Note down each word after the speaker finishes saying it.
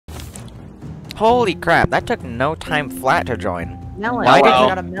Holy crap, that took no time flat to join. Melon.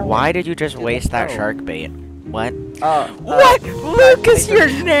 Why did you just waste that shark bait? What? What? Lucas, your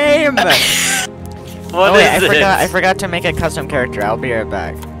name! What is this? I forgot to make a custom character. I'll be right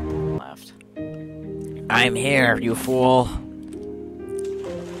back. Left. I'm here, you fool.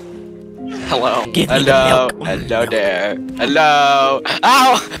 Hello. Give me Hello. the milk. Hello there. Hello.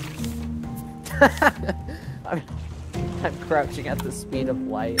 Ow! I'm crouching at the speed of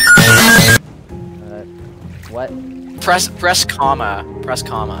light. What? Press comma. Press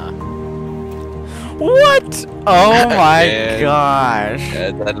comma. What? Oh my Yeah. gosh.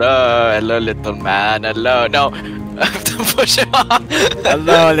 Hello, little man. Hello. No. I have to push him off.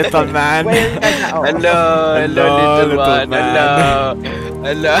 Hello, little man. Hello, little one. Hello.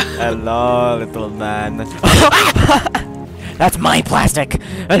 Hello, little man. That's my plastic.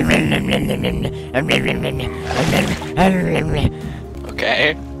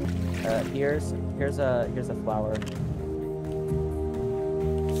 Okay. Here's a flower.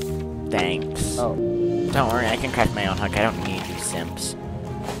 Thanks. Oh. Don't worry, I can craft my own hook. I don't need you simps.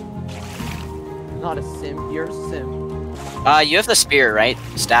 Not a simp, you're a simp. You have the spear, right?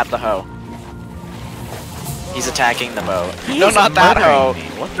 Stab the hoe. He's attacking the boat. He No, is not that hoe.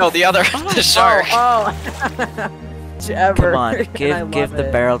 murdering me. What No, the other, the shark. Oh. Come on, give the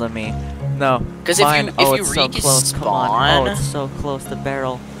barrel to me. No, Because if mine. you Oh, it's so close. Come on. Oh, it's so close. The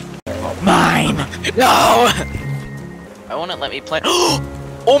barrel. Mine. No! I won't let me plant.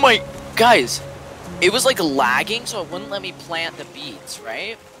 Oh my, guys! It was like lagging, so it wouldn't let me plant the beads,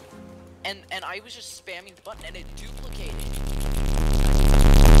 right? And I was just spamming the button, and it duplicated.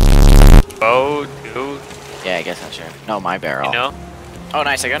 Oh, dude. Yeah, I guess that's true. No, my barrel. You know? Oh,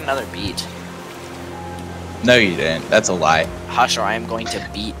 nice! I got another beat. No, you didn't. That's a lie. Hush, or I am going to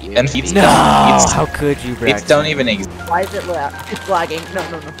beat you. And beats No. don't. How could you, Braxton? Beats don't even exist. Why is it It's lagging. No.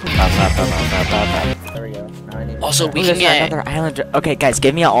 There we go. Now I need Also, to- we Ooh, can there's get another island. Okay, guys,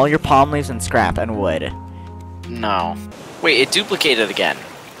 give me all your palm leaves and scrap and wood. no. Wait, it duplicated again.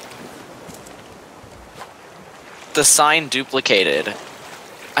 The sign duplicated.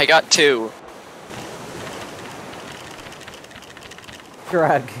 I got 2.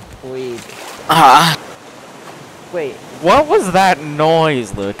 Drug. Weed. Wait. What was that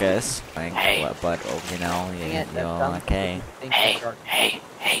noise, Lucas? Like, Hey. what, but oh, you know, Dang yeah, it, no, that's okay. Hey,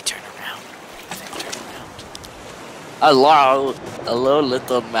 turn around. Turn around. Hello,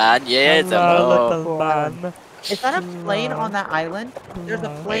 little man. Yes, hello. man. Is that a plane on that island? There's a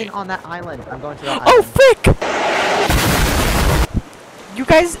plane on that island. I'm going to that Oh, island. frick! You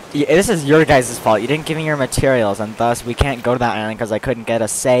guys, this is your guys' fault. You didn't give me your materials, and thus we can't go to that island because I couldn't get a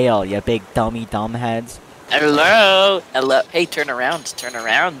sail, you big dumbheads. Hello. Hey, turn around,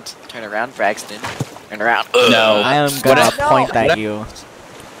 Braxton. Turn around. No. I am gonna No. point at you.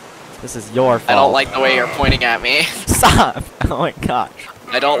 This is your fault. I don't like the way you're pointing at me. Stop! Oh my gosh.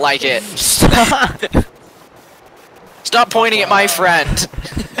 I don't like it. Stop! Stop pointing at my friend.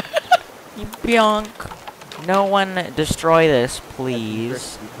 You Bionk. No one destroy this,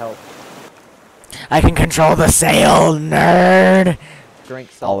 please. Help. I can control the sail, nerd! Drink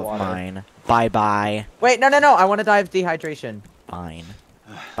All salt of water. mine. Bye-bye. Wait, no. I want to die of dehydration. Fine.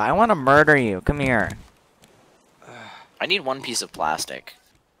 But I want to murder you. Come here. I need 1 piece of plastic.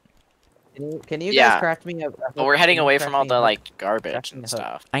 Can you Yeah. guys craft me a hook? But we're heading Can you away craft from all me the a hook? like garbage Craft me and a hook.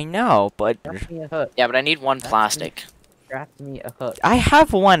 stuff. I know, but Craft me a hook. Yeah, but I need 1 plastic. Craft me a hook. I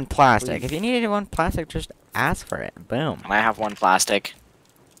have 1 plastic. Please. If you needed 1 plastic, just ask for it. Boom. And I have 1 plastic.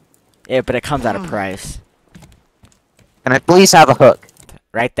 Yeah, but it comes at a price. Can I please have a hook?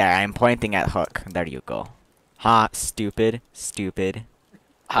 Right there. I'm pointing at hook. There you go. Ha, stupid. Stupid.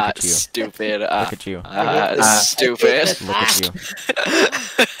 at you. Stupid. Look at you. Stupid. Look at you.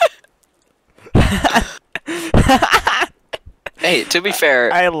 Hey, to be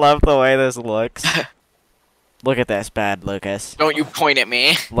fair, I love the way this looks. Look at this bed, Lucas. don't you point at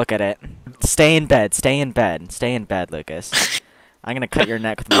me. Look at it. Stay in bed. Stay in bed. Stay in bed, Lucas. I'm gonna cut your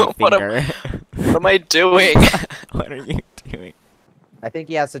neck with my What finger. What am I doing? What are you doing? I think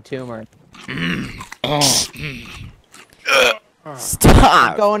he has a tumor.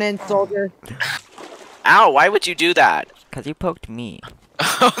 Stop! Going in, soldier. Ow, why would you do that? Cause you poked me.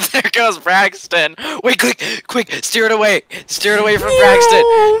 Oh, there goes Braxton. Wait, quick, steer it away. Steer it away from Braxton.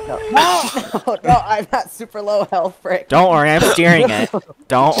 No, I'm at super low health, frick. Don't worry, I'm steering it.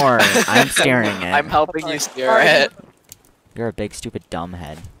 Don't worry, I'm steering it. I'm helping you steer Sorry. it. You're a big stupid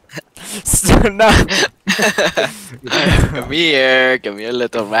dumbhead. No. Come here,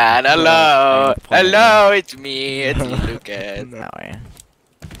 little man. Hello, hello, it's me, Lucas. That way.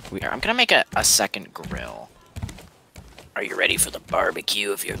 Here, I'm gonna make a second grill. Are you ready for the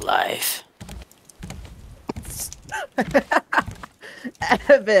barbecue of your life?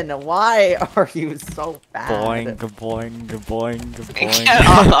 Evan, why are you so bad? Boing, boing, boing, boing, Get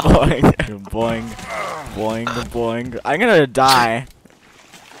off. boing, boing, boing, boing. I'm gonna die.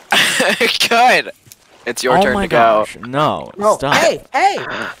 Good. It's your Oh turn my to go. gosh, no, No, stop. hey!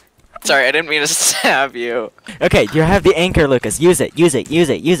 Sorry, I didn't mean to stab you. Okay, you have the anchor, Lucas. Use it, use it, use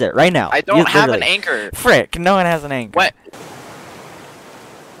it, use it right now. I don't Use- have an literally. anchor. Frick, no one has an anchor. What?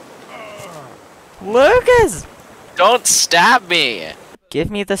 Lucas! Don't stab me.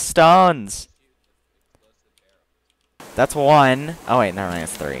 Give me the stones. That's one. Oh wait, never mind,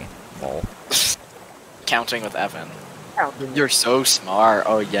 it's three. Lol. Counting with Evan. You're so smart.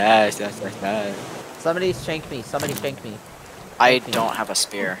 Oh yes, yes. Somebody shank me. Somebody shank me. I don't have a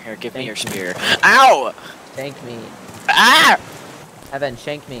spear. Here, give me your spear. Ow! Shank me. Ah! Evan,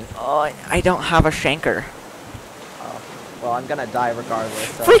 shank me. Oh, I don't have a shanker. Oh, well, I'm gonna die regardless.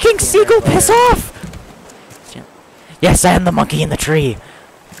 So Freaking see you seagull, guys piss later. off! Yes, I am the monkey in the tree.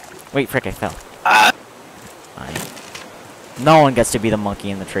 Wait, frick, I fell. Ah! Fine. No one gets to be the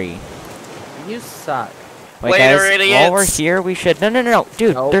monkey in the tree. You suck. Wait, Later, guys, idiots. while we're here, we should... No,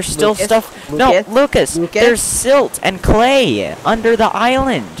 dude, No, there's still Lucas, stuff... Lucas, no, Lucas, Lucas. there's silt and clay under the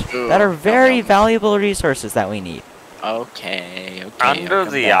island Ooh, that are no, very no. valuable resources that we need. Okay. Under I'll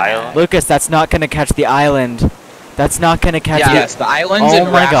come the back. island? Lucas, that's not gonna catch the island. That's not gonna catch the... Yes, the island's Oh in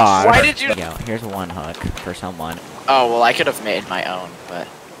my raft. god. Why did you- Here go. Here's one hook for someone. Oh well, I could have made my own, but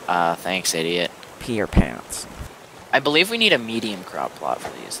thanks, idiot. Pee your pants. I believe we need a medium crop plot for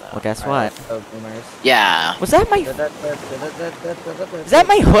these though. Well, guess Alright, what? so boomers. Yeah. Was that my... Is Is that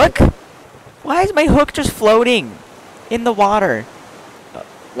my hook? Why is my hook just floating in the water?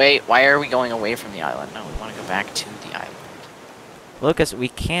 Wait, why are we going away from the island? No, we want to go back to the island. Lucas, we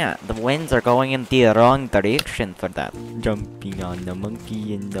can't. The winds are going in the wrong direction for that. Jumping on the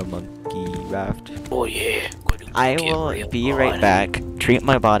monkey in the monkey raft. Oh yeah. I will be right back. Treat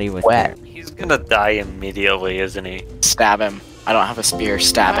my body with Wet. care. He's gonna die immediately, isn't he? Stab him. I don't have a spear.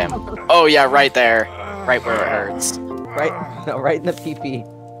 Stab him. Oh yeah, right there. Right where it hurts. Right, no, right in the pee-pee.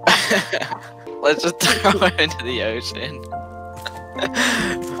 Let's just throw it into the ocean.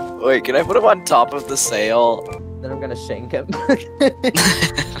 Wait, can I put him on top of the sail? Then I'm gonna shank him.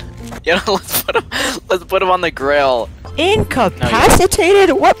 You know, let's put him on the grill.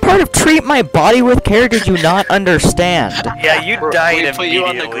 Incapacitated? What part of treat my body with care did you not understand? Yeah, you We died put you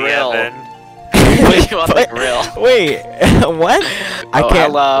on the immediately, grill. Evan. Put you on the grill. Wait, what? I Oh,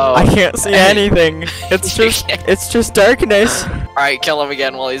 can't. hello. I can't see anything. It's just darkness. All right, kill him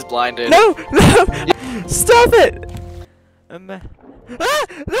again while he's blinded. No, stop it! No.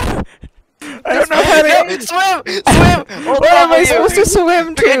 I don't know how to. Swim! Swim! Hold Where on, am I you. supposed to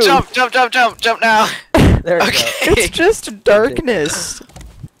swim to? Okay, jump now! There we Okay. It's just darkness.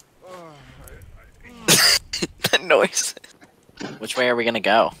 The noise. Which way are we gonna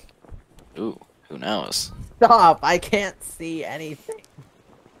go? Ooh, who knows? go. Stop! I can't see anything.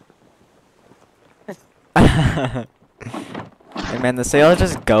 Hey man, the sail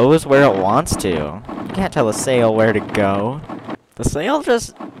just goes where it wants to. You can't tell a sail where to go. The sail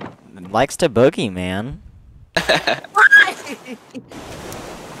just likes to boogie, man.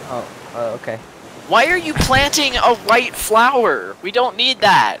 Oh, okay. Why are you planting a white flower? We don't need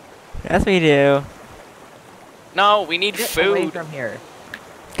that. Yes, we do. No, we need Get away food. from here.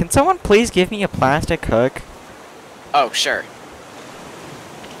 Can someone please give me a plastic hook? Oh, sure.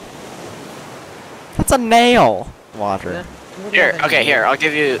 That's a nail. Water. Here, okay, here, I'll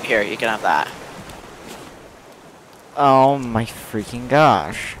give you, here, you can have that. Oh my freaking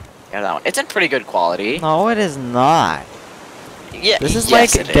gosh. Yeah, that one. It's in pretty good quality. No, it is not. Yeah, This is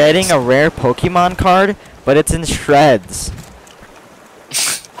yes, like it getting is. a rare Pokemon card, but it's in shreds.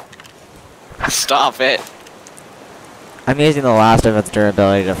 Stop it. I'm using the last of its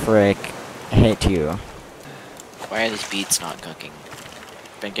durability to frick hit you. Why are these beets not cooking?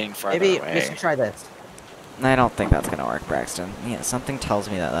 Been getting farther Maybe away. we should try this. I don't think that's gonna work, Braxton. Yeah, something tells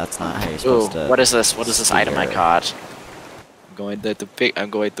me that that's not how you're Ooh, supposed to. what is this? What is this item I steer. caught? I'm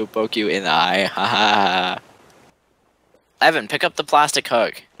going to poke you in the eye. Ha ha. Evan, pick up the plastic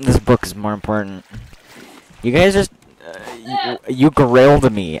hook. This book is more important. You guys just you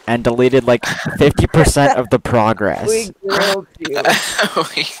grilled me and deleted like 50% of the progress. We grilled you.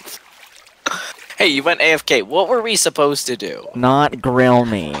 Hey, you went AFK. What were we supposed to do? Not grill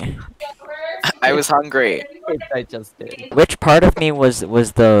me. I was hungry. Which I just did. Which part of me was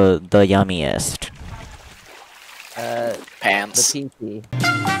the yummiest? The Pants. pee-pee.